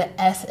added is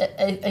the S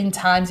in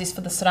times is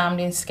for the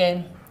surrounding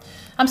skin.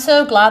 I'm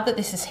so glad that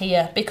this is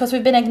here because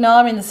we've been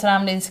ignoring the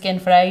surrounding skin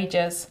for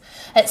ages.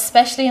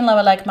 Especially in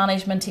lower leg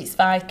management, it's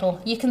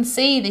vital. You can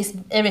see this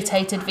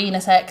irritated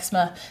venous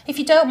eczema. If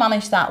you don't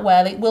manage that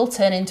well, it will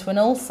turn into an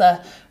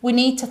ulcer. We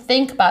need to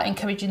think about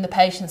encouraging the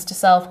patients to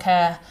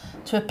self-care,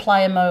 to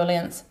apply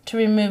emollients, to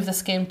remove the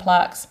skin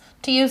plaques,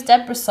 to use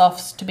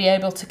Debrasofts to be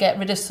able to get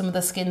rid of some of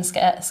the skin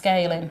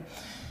scaling.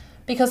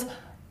 Because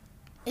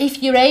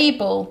if you're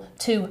able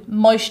to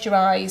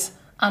moisturise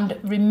and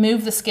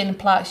remove the skin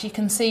plaques, you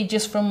can see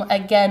just from,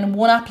 again,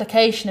 one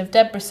application of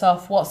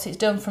Debrasoft, what it's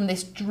done from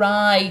this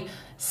dry,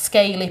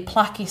 scaly,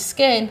 plaquey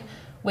skin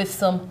with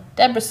some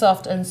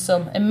Debrasoft and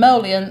some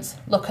emollients.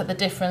 Look at the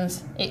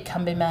difference it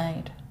can be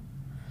made.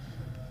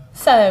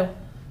 So,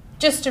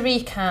 just to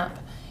recap,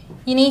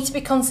 you need to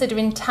be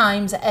considering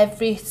times at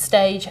every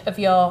stage of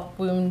your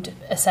wound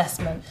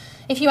assessment.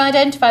 If you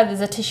identify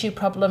there's a tissue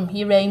problem,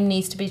 your aim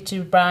needs to be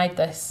to debride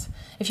this.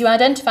 If you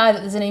identify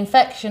that there's an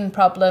infection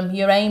problem,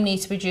 your aim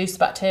needs to reduce the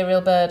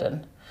bacterial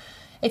burden.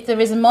 If there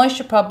is a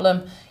moisture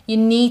problem, you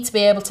need to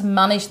be able to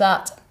manage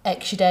that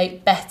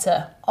exudate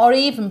better, or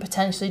even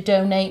potentially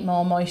donate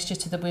more moisture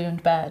to the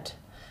wound bed.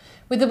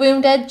 With the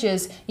wound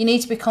edges, you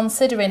need to be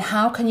considering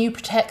how can you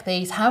protect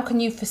these, how can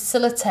you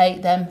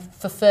facilitate them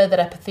for further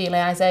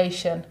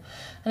epithelialization.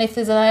 And if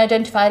there's an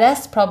identified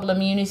S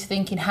problem, you need to be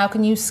thinking how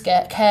can you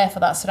care for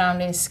that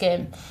surrounding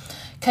skin.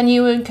 Can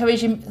you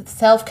encourage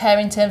self-care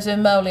in terms of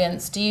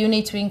emollients? Do you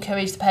need to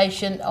encourage the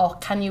patient, or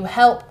can you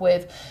help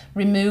with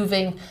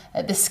removing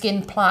the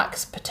skin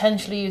plaques,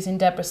 potentially using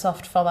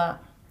DebraSoft for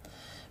that?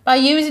 By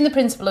using the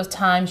principle of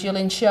times, you'll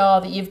ensure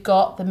that you've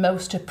got the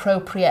most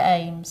appropriate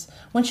aims.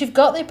 Once you've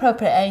got the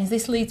appropriate aims,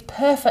 this leads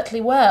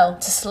perfectly well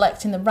to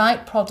selecting the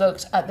right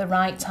product at the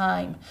right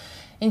time,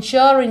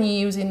 ensuring you're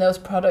using those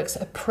products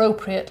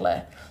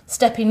appropriately,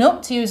 stepping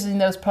up to using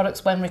those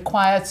products when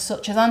required,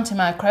 such as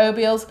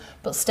antimicrobials,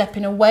 but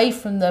stepping away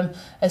from them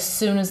as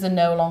soon as they're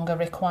no longer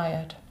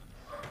required.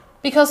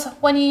 Because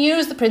when you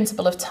use the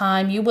principle of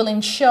time, you will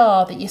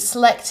ensure that you're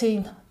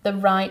selecting the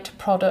right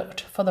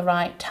product for the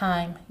right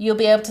time. You'll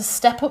be able to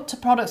step up to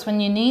products when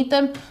you need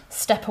them,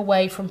 step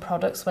away from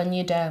products when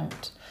you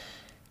don't.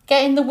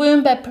 Getting the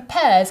wound bed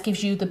prepared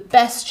gives you the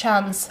best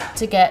chance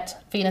to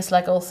get venous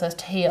leg ulcers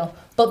to heal,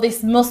 but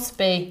this must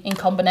be in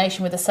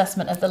combination with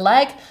assessment of the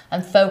leg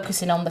and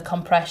focusing on the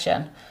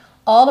compression.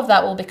 All of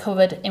that will be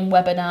covered in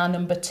webinar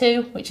number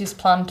 2, which is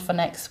planned for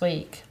next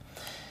week.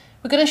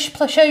 We're going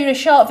to show you a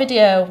short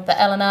video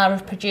that Eleanor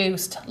have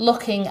produced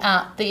looking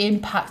at the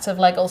impact of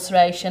leg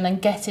ulceration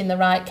and getting the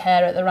right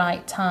care at the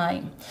right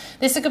time.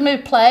 This is going to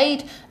be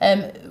played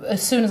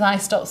as soon as I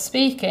stop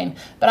speaking,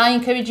 but I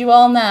encourage you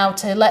all now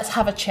to let's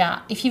have a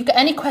chat. If you've got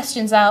any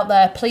questions out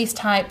there, please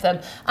type them.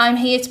 I'm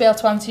here to be able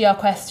to answer your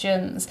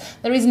questions.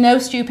 There is no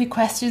stupid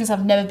questions.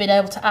 I've never been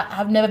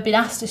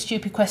asked a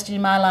stupid question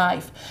in my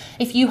life.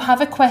 If you have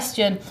a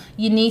question,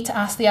 you need to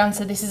ask the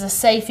answer. This is a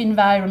safe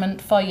environment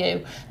for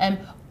you.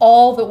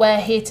 All that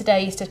we're here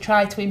today is to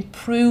try to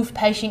improve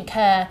patient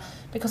care,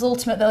 because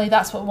ultimately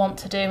that's what we want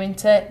to do.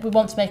 We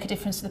want to make a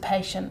difference to the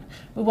patient.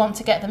 We want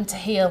to get them to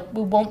heal.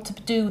 We want to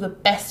do the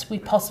best we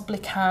possibly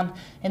can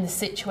in the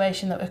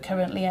situation that we're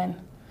currently in.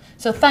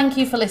 So thank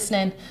you for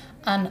listening,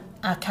 and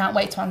I can't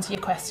wait to answer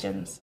your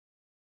questions.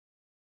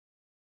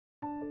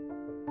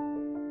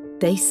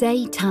 They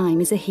say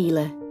time is a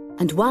healer,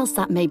 and whilst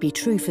that may be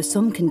true for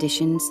some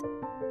conditions,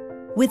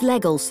 with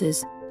leg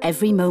ulcers,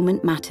 every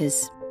moment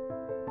matters.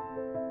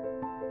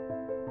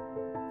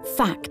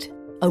 Fact: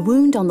 a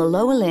wound on the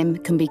lower limb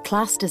can be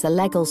classed as a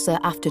leg ulcer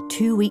after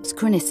 2 weeks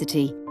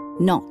chronicity,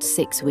 not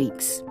 6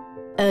 weeks.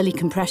 Early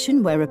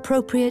compression, where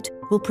appropriate,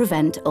 will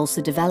prevent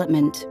ulcer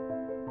development.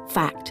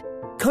 Fact: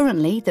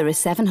 currently there are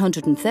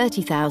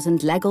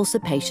 730,000 leg ulcer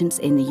patients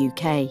in the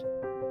UK,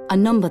 a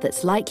number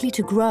that's likely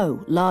to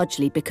grow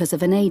largely because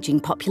of an ageing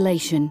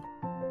population.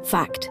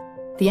 Fact: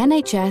 the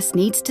NHS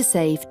needs to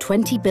save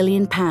 £20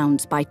 billion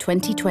by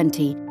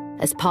 2020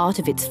 as part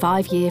of its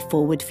 5-year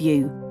forward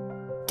view.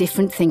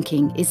 Different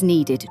thinking is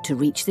needed to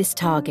reach this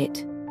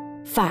target.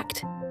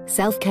 Fact: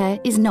 self-care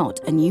is not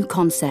a new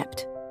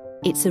concept.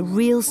 It's a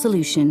real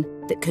solution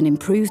that can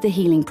improve the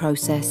healing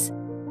process.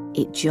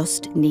 It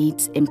just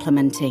needs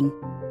implementing.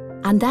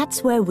 And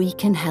that's where we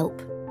can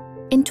help.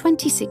 In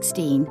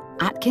 2016,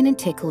 Atkin and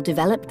Tickle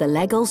developed the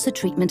leg ulcer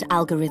treatment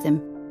algorithm,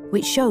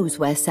 which shows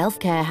where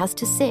self-care has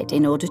to sit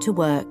in order to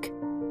work.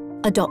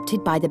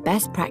 Adopted by the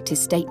Best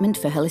Practice Statement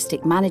for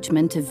Holistic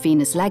Management of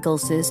Venous Leg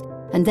Ulcers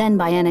and then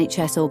by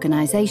NHS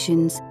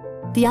organisations,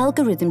 the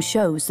algorithm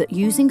shows that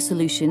using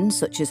solutions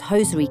such as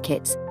hosiery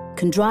kits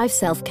can drive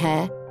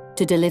self-care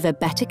to deliver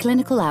better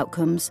clinical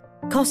outcomes,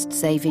 cost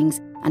savings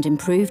and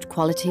improved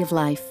quality of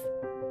life.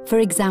 For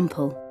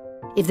example,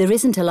 if there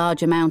isn't a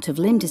large amount of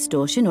limb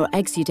distortion or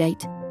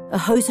exudate, a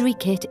hosiery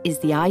kit is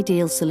the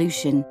ideal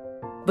solution.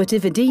 But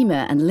if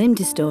edema and limb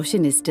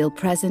distortion is still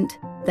present,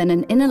 then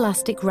an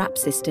inelastic wrap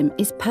system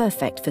is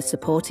perfect for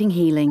supporting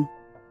healing.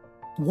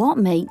 What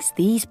makes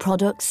these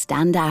products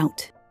stand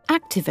out?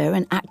 Activa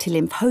and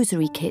Actilymph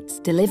hosiery kits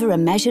deliver a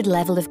measured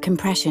level of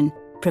compression,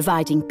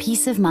 providing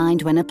peace of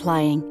mind when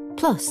applying.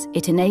 Plus,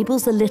 it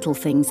enables the little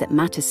things that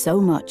matter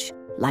so much,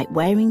 like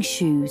wearing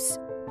shoes.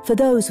 For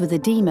those with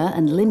edema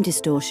and limb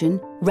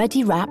distortion,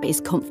 Ready Wrap is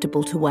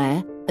comfortable to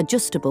wear,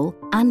 adjustable,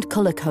 and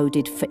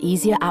colour-coded for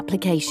easier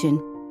application.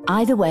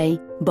 Either way,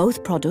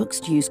 both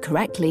products used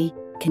correctly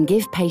can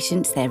give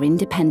patients their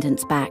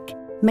independence back,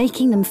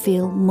 making them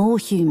feel more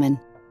human.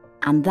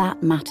 And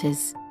that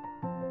matters.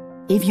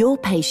 If your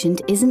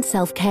patient isn't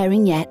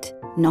self-caring yet,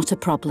 not a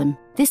problem.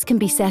 This can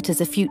be set as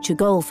a future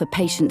goal for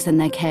patients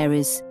and their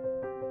carers.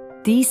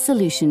 These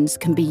solutions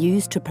can be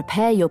used to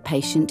prepare your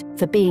patient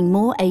for being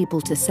more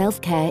able to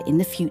self-care in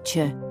the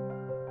future.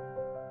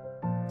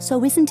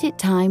 So isn't it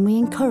time we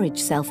encourage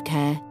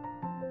self-care?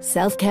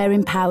 Self-care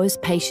empowers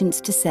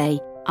patients to say,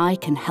 I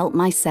can help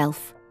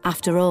myself.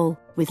 After all,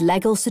 with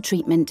leg ulcer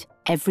treatment,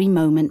 every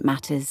moment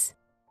matters.